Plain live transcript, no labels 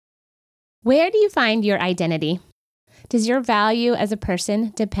Where do you find your identity? Does your value as a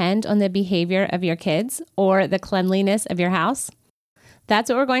person depend on the behavior of your kids or the cleanliness of your house? That's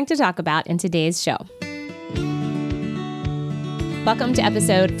what we're going to talk about in today's show. Welcome to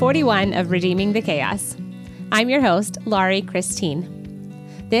episode 41 of Redeeming the Chaos. I'm your host, Laurie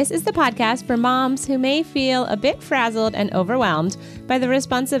Christine. This is the podcast for moms who may feel a bit frazzled and overwhelmed by the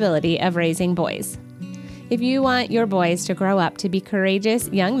responsibility of raising boys. If you want your boys to grow up to be courageous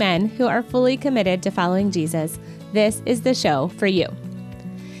young men who are fully committed to following Jesus, this is the show for you.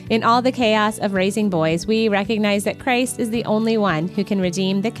 In all the chaos of raising boys, we recognize that Christ is the only one who can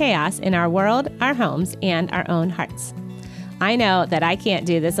redeem the chaos in our world, our homes, and our own hearts. I know that I can't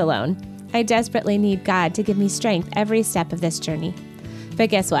do this alone. I desperately need God to give me strength every step of this journey. But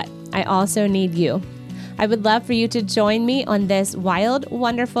guess what? I also need you. I would love for you to join me on this wild,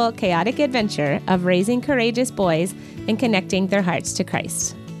 wonderful, chaotic adventure of raising courageous boys and connecting their hearts to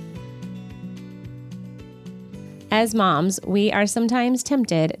Christ. As moms, we are sometimes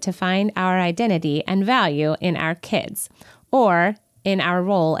tempted to find our identity and value in our kids or in our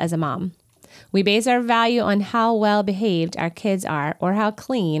role as a mom. We base our value on how well behaved our kids are or how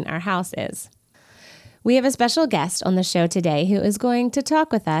clean our house is. We have a special guest on the show today who is going to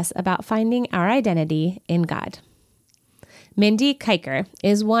talk with us about finding our identity in God. Mindy Kiker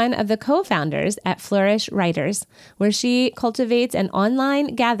is one of the co-founders at Flourish Writers, where she cultivates an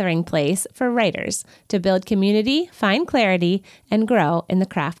online gathering place for writers to build community, find clarity, and grow in the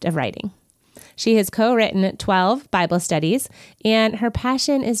craft of writing. She has co-written 12 Bible studies, and her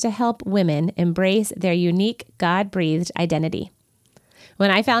passion is to help women embrace their unique God-breathed identity. When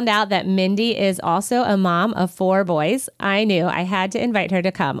I found out that Mindy is also a mom of 4 boys, I knew I had to invite her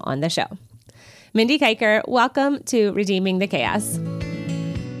to come on the show. Mindy Kiker, welcome to Redeeming the Chaos.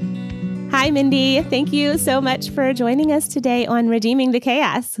 Hi, Mindy. Thank you so much for joining us today on Redeeming the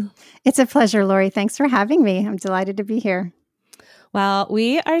Chaos. It's a pleasure, Laurie. Thanks for having me. I'm delighted to be here. Well,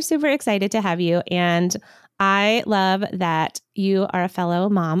 we are super excited to have you, and I love that you are a fellow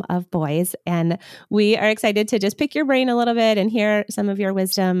mom of boys, and we are excited to just pick your brain a little bit and hear some of your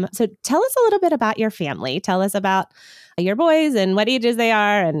wisdom. So tell us a little bit about your family. Tell us about your boys and what ages they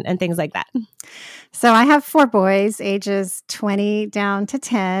are and things like that. So I have 4 boys, ages 20 down to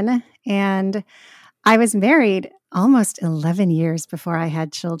 10, and I was married almost 11 years before I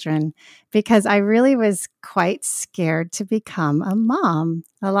had children because I really was quite scared to become a mom.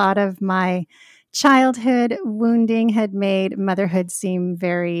 A lot of my childhood wounding had made motherhood seem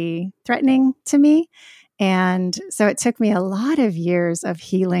very threatening to me. And so it took me a lot of years of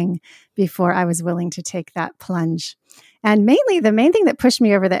healing before I was willing to take that plunge. And mainly, the main thing that pushed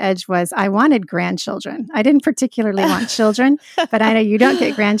me over the edge was I wanted grandchildren. I didn't particularly want children, but I know you don't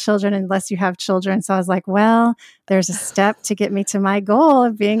get grandchildren unless you have children. So I was like, well, there's a step to get me to my goal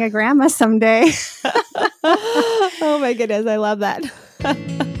of being a grandma someday. Oh my goodness, I love that.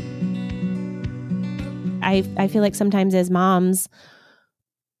 I feel like sometimes as moms,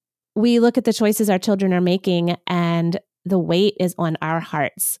 we look at the choices our children are making and the weight is on our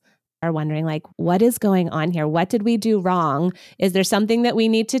hearts. Are wondering like, what is going on here? What did we do wrong? Is there something that we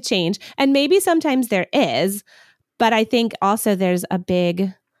need to change? And maybe sometimes there is, but I think also there's a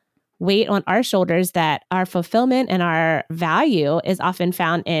big weight on our shoulders that our fulfillment and our value is often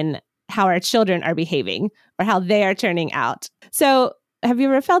found in how our children are behaving or how they are turning out. So have you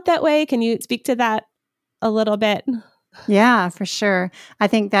ever felt that way? Can you speak to that a little bit? Yeah, for sure. I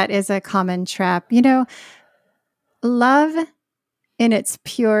think that is a common trap. You know, love in its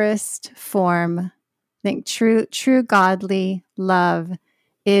purest form, I think true godly love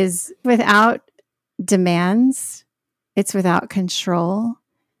is without demands. It's without control.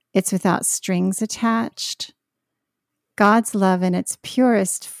 It's without strings attached. God's love in its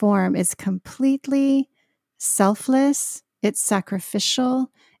purest form is completely selfless. It's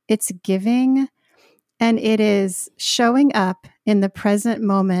sacrificial. It's giving. And it is showing up in the present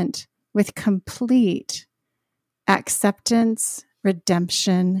moment with complete acceptance,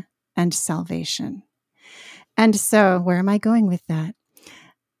 redemption, and salvation. And so, where am I going with that?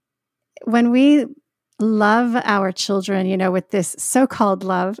 When we love our children, you know, with this so-called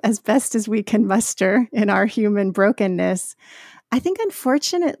love as best as we can muster in our human brokenness, I think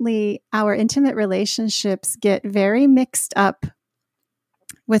unfortunately our intimate relationships get very mixed up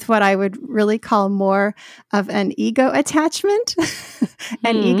with what I would really call more of an ego attachment,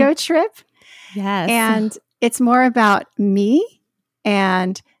 an ego trip. Yes. And it's more about me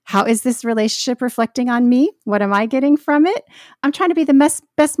and how is this relationship reflecting on me? What am I getting from it? I'm trying to be the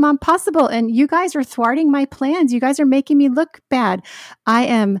best mom possible. And you guys are thwarting my plans. You guys are making me look bad. I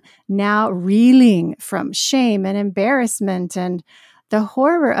am now reeling from shame and embarrassment and the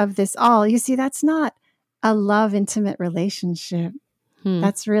horror of this all, you see, that's not a love, intimate relationship.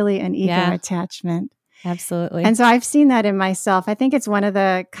 That's really an ego attachment. Absolutely. And so I've seen that in myself. I think it's one of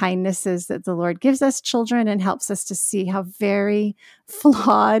the kindnesses that the Lord gives us children and helps us to see how very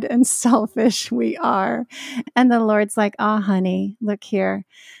flawed and selfish we are. And the Lord's like, honey, look here.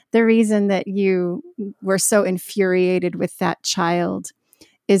 The reason that you were so infuriated with that child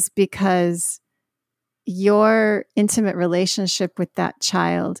is because your intimate relationship with that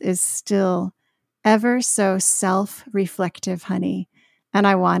child is still ever so self-reflective, honey. And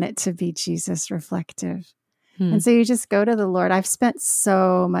I want it to be Jesus reflective. And so you just go to the Lord. I've spent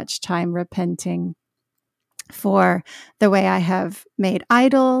so much time repenting for the way I have made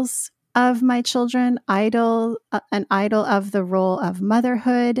idols of my children, an idol of the role of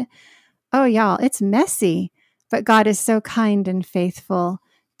motherhood. Oh, y'all, it's messy, but God is so kind and faithful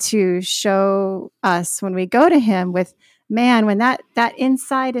to show us when we go to him with, man, when that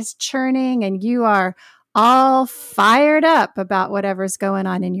inside is churning and you are all fired up about whatever's going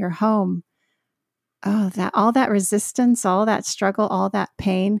on in your home. Oh, all that resistance, all that struggle, all that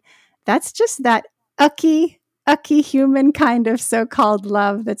pain, that's just that ucky human kind of so-called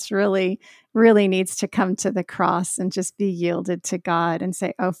love that's really, really needs to come to the cross and just be yielded to God and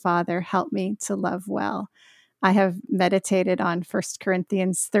say, oh, Father, help me to love well. I have meditated on 1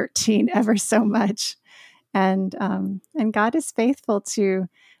 Corinthians 13 ever so much. And God is faithful to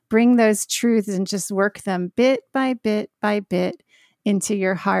bring those truths and just work them bit by bit by bit into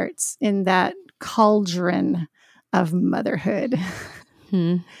your hearts in that cauldron of motherhood.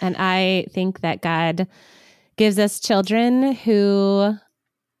 And I think that God gives us children who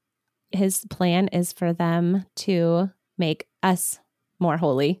his plan is for them to make us more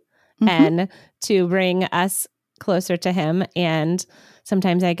holy and to bring us closer to him. And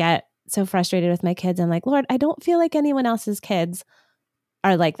sometimes I get so frustrated with my kids. I'm like, Lord, I don't feel like anyone else's kids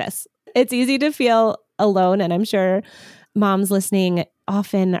are like this. It's easy to feel alone. And I'm sure moms listening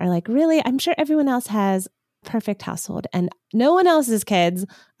often are like, really? I'm sure everyone else has perfect household and no one else's kids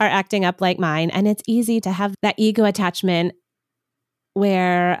are acting up like mine. And it's easy to have that ego attachment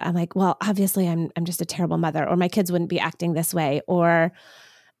where I'm like, well, obviously I'm just a terrible mother, or my kids wouldn't be acting this way,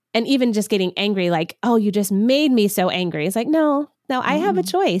 and even just getting angry, like, oh, you just made me so angry. It's like, no, I have a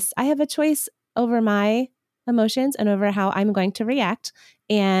choice. I have a choice over my emotions and over how I'm going to react.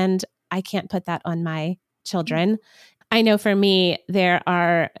 And I can't put that on my children. I know for me, there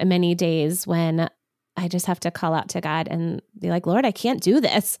are many days when I just have to call out to God and be like, Lord, I can't do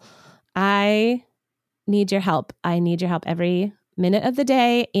this. I need your help. I need your help every minute of the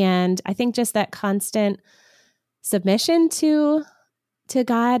day. And I think just that constant submission to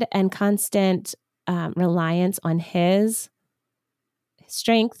God and constant reliance on his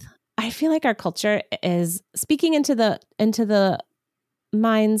strength. I feel like our culture is speaking into the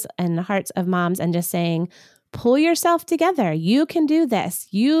minds and hearts of moms and just saying, pull yourself together. You can do this.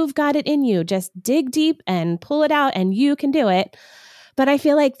 You've got it in you. Just dig deep and pull it out and you can do it. But I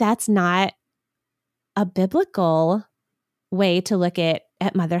feel like that's not a biblical way to look at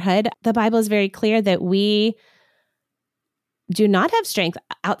motherhood. The Bible is very clear that we do not have strength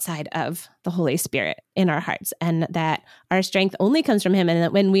outside of the Holy Spirit in our hearts, and that our strength only comes from him. And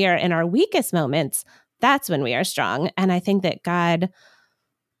that when we are in our weakest moments, that's when we are strong. And I think that God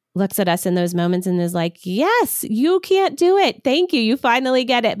looks at us in those moments and is like, yes, you can't do it. Thank you. You finally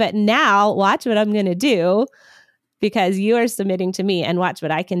get it. But now watch what I'm going to do, because you are submitting to me, and watch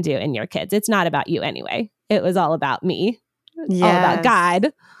what I can do in your kids. It's not about you anyway. It was all about me. All about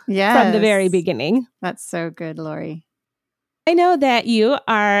God from the very beginning. That's so good, Lori. I know that you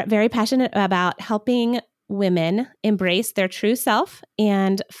are very passionate about helping women embrace their true self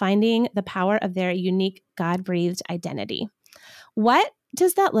and finding the power of their unique God-breathed identity. What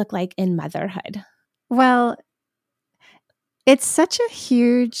does that look like in motherhood? Well, it's such a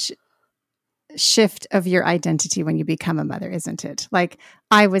huge shift of your identity when you become a mother, isn't it? Like,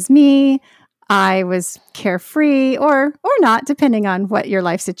 I was me, I was carefree or not, depending on what your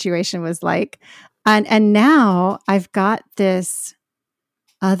life situation was like. And now I've got this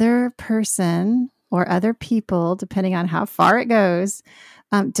other person or other people, depending on how far it goes,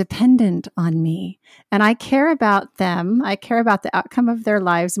 dependent on me. And I care about them. I care about the outcome of their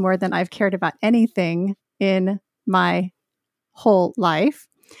lives more than I've cared about anything in my whole life.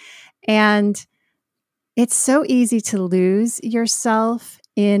 And it's so easy to lose yourself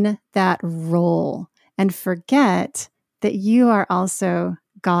in that role and forget that you are also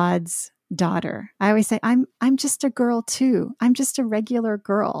God's daughter. I always say, I'm just a girl too. I'm just a regular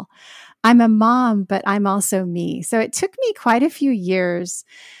girl. I'm a mom, but I'm also me. So it took me quite a few years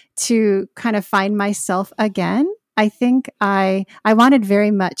to kind of find myself again I think I wanted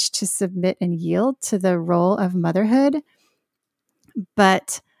very much to submit and yield to the role of motherhood,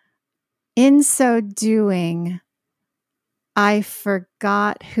 but in so doing, I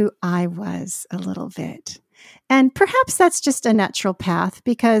forgot who I was a little bit. And perhaps that's just a natural path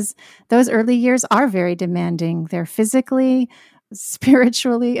because those early years are very demanding. They're physically,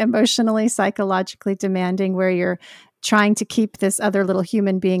 spiritually, emotionally, psychologically demanding, where you're trying to keep this other little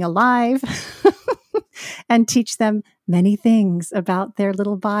human being alive and teach them many things about their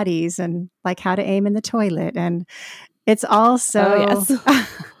little bodies and like how to aim in the toilet. And it's also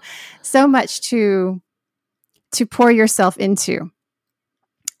so much to pour yourself into.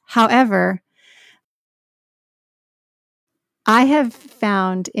 However, I have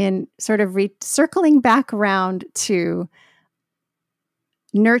found in sort of circling back around to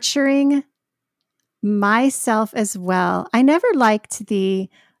nurturing myself as well. I never liked the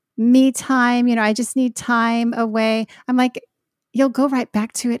me time, I just need time away. I'm like, you'll go right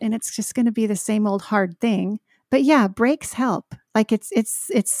back to it and it's just going to be the same old hard thing. But yeah, breaks help. Like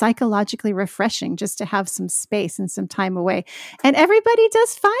it's psychologically refreshing just to have some space and some time away. And everybody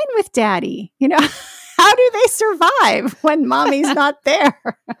does fine with daddy. How do they survive when mommy's not there?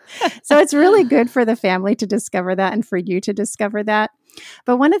 So it's really good for the family to discover that and for you to discover that.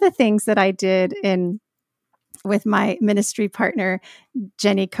 But one of the things that I did with my ministry partner,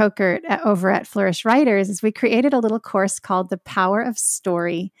 Jenny Kokert, over at Flourish Writers, is we created a little course called The Power of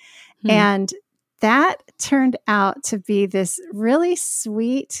Story. And that turned out to be this really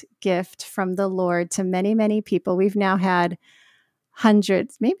sweet gift from the Lord to many, many people. We've now had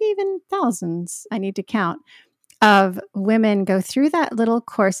hundreds, maybe even thousands, I need to count, of women go through that little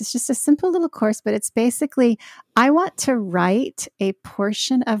course. It's just a simple little course, but it's basically, I want to write a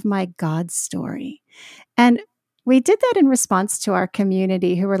portion of my God story. And we did that in response to our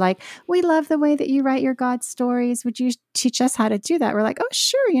community who were like, we love the way that you write your God stories. Would you teach us how to do that? We're like, oh,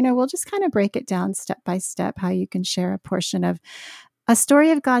 sure. We'll just kind of break it down step by step, how you can share a portion of a story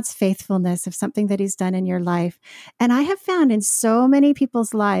of God's faithfulness, of something that he's done in your life. And I have found in so many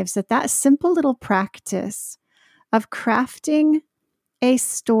people's lives that simple little practice of crafting a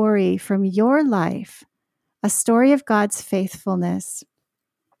story from your life, a story of God's faithfulness,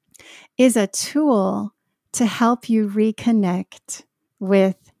 is a tool to help you reconnect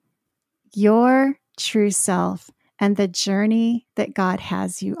with your true self and the journey that God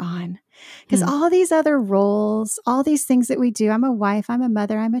has you on. Because all these other roles, all these things that we do, I'm a wife, I'm a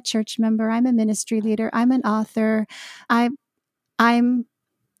mother, I'm a church member, I'm a ministry leader, I'm an author, I'm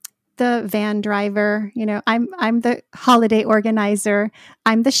the van driver, I'm the holiday organizer,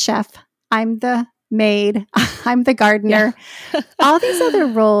 I'm the chef, I'm the maid, I'm the gardener. Yeah. All these other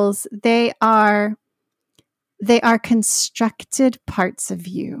roles, they are constructed parts of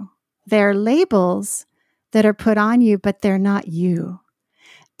you. They're labels that are put on you, but they're not you.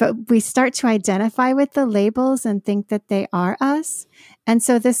 But we start to identify with the labels and think that they are us. And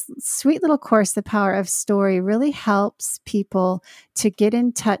so this sweet little course, The Power of Story, really helps people to get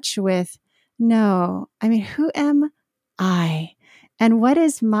in touch with, who am I? And what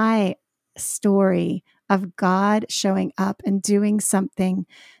is my story of God showing up and doing something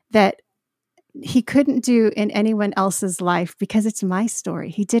that he couldn't do in anyone else's life because it's my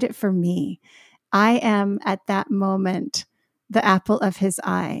story. He did it for me. I am at that moment the apple of his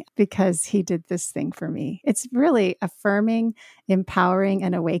eye because he did this thing for me. It's really affirming, empowering,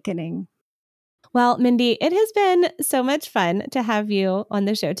 and awakening. Well, Mindy, it has been so much fun to have you on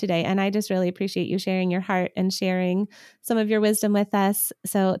the show today. And I just really appreciate you sharing your heart and sharing some of your wisdom with us.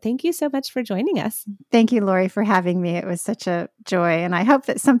 So thank you so much for joining us. Thank you, Lori, for having me. It was such a joy. And I hope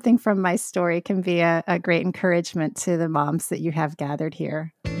that something from my story can be a great encouragement to the moms that you have gathered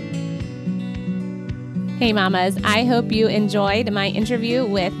here. Hey, mamas. I hope you enjoyed my interview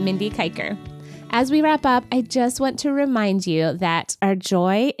with Mindy Kiker. As we wrap up, I just want to remind you that our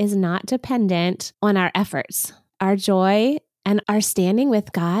joy is not dependent on our efforts. Our joy and our standing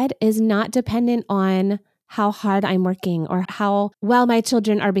with God is not dependent on how hard I'm working or how well my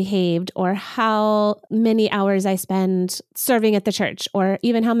children are behaved or how many hours I spend serving at the church or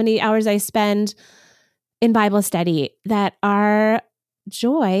even how many hours I spend in Bible study. That our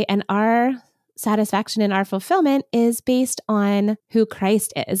joy and our satisfaction and our fulfillment is based on who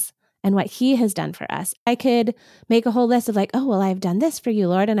Christ is and what he has done for us. I could make a whole list of like, oh, well, I've done this for you,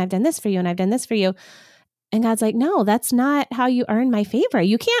 Lord, and I've done this for you, and I've done this for you. And God's like, no, that's not how you earn my favor.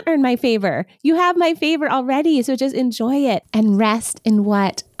 You can't earn my favor. You have my favor already. So just enjoy it and rest in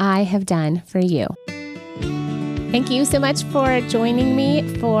what I have done for you. Thank you so much for joining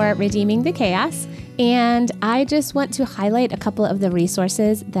me for Redeeming the Chaos. And I just want to highlight a couple of the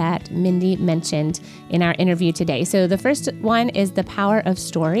resources that Mindy mentioned in our interview today. So the first one is The Power of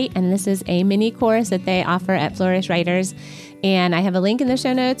Story, and this is a mini course that they offer at Flourish Writers. And I have a link in the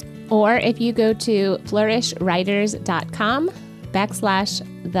show notes, or if you go to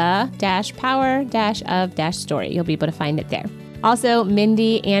flourishwriters.com/the-power-of-story, you'll be able to find it there. Also,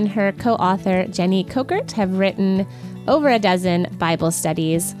 Mindy and her co-author, Jenny Kokert, have written over a dozen Bible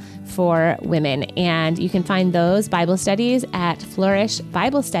studies for women, and you can find those Bible studies at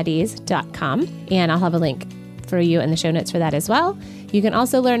flourishbiblestudies.com, and I'll have a link for you in the show notes for that as well. You can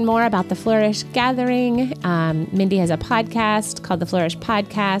also learn more about the Flourish Gathering. Mindy has a podcast called the Flourish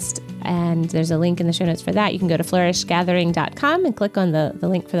Podcast, and there's a link in the show notes for that. You can go to flourishgathering.com and click on the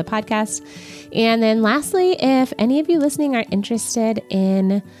link for the podcast. And then lastly, if any of you listening are interested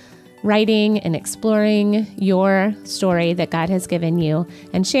in writing and exploring your story that God has given you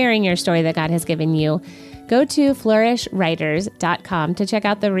and sharing your story that God has given you, go to flourishwriters.com to check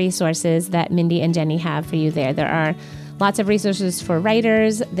out the resources that Mindy and Jenny have for you there. There are lots of resources for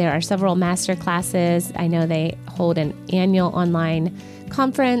writers. There are several master classes. I know they hold an annual online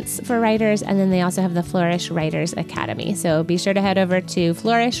conference for writers, and then they also have the Flourish Writers Academy. So be sure to head over to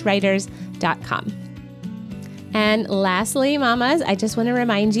flourishwriters.com. And lastly, mamas, I just want to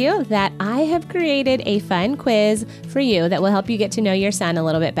remind you that I have created a fun quiz for you that will help you get to know your son a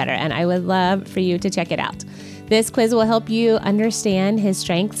little bit better, and I would love for you to check it out. This quiz will help you understand his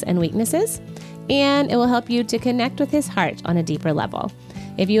strengths and weaknesses, and it will help you to connect with his heart on a deeper level.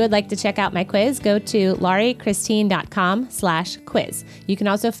 If you would like to check out my quiz, go to lauriechristine.com/quiz. You can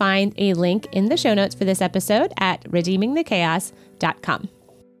also find a link in the show notes for this episode at redeemingthechaos.com.